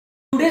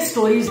Today's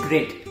story is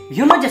great.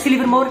 You know Jesse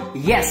Livermore?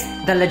 Yes,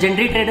 the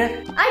legendary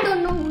trader. I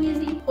don't know who is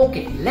he.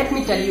 Okay, let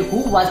me tell you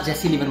who was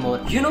Jesse Livermore.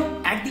 You know,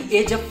 at the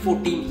age of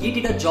 14, he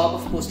did a job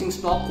of posting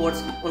stock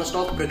quotes on a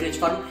stock brokerage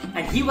firm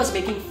and he was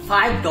making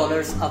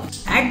 $5 up.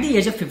 At the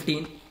age of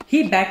 15,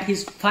 he bet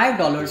his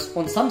 $5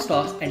 on some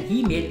stocks and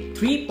he made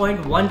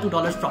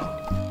 $3.12 profit.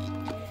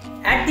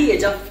 At the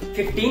age of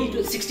 16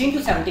 to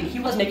 17, he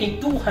was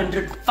making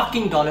 $200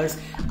 fucking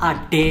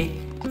a day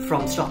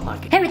from stock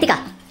market. Hey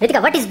Ritika,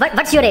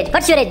 what's your age?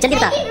 What's your age? Jaldi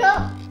bata. 19 bro.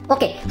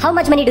 Okay, how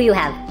much money do you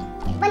have?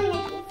 1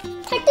 minute.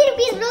 30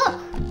 rupees bro.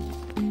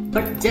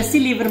 But Jesse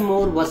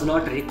Livermore was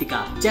not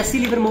Ritika. Jesse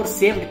Livermore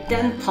saved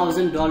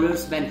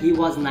 $10,000 when he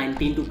was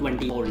 19 to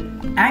 20 old.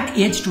 At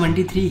age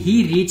 23,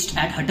 he reached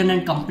at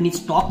Hutton & Company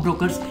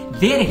stockbrokers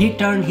where he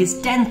turned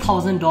his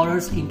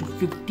 $10,000 into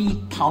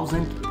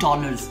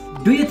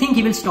 $50,000. Do you think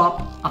he will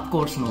stop? Of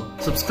course no.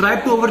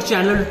 Subscribe to our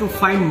channel to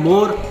find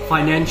more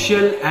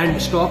financial and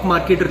stock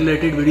market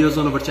related videos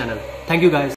on our channel. Thank you guys.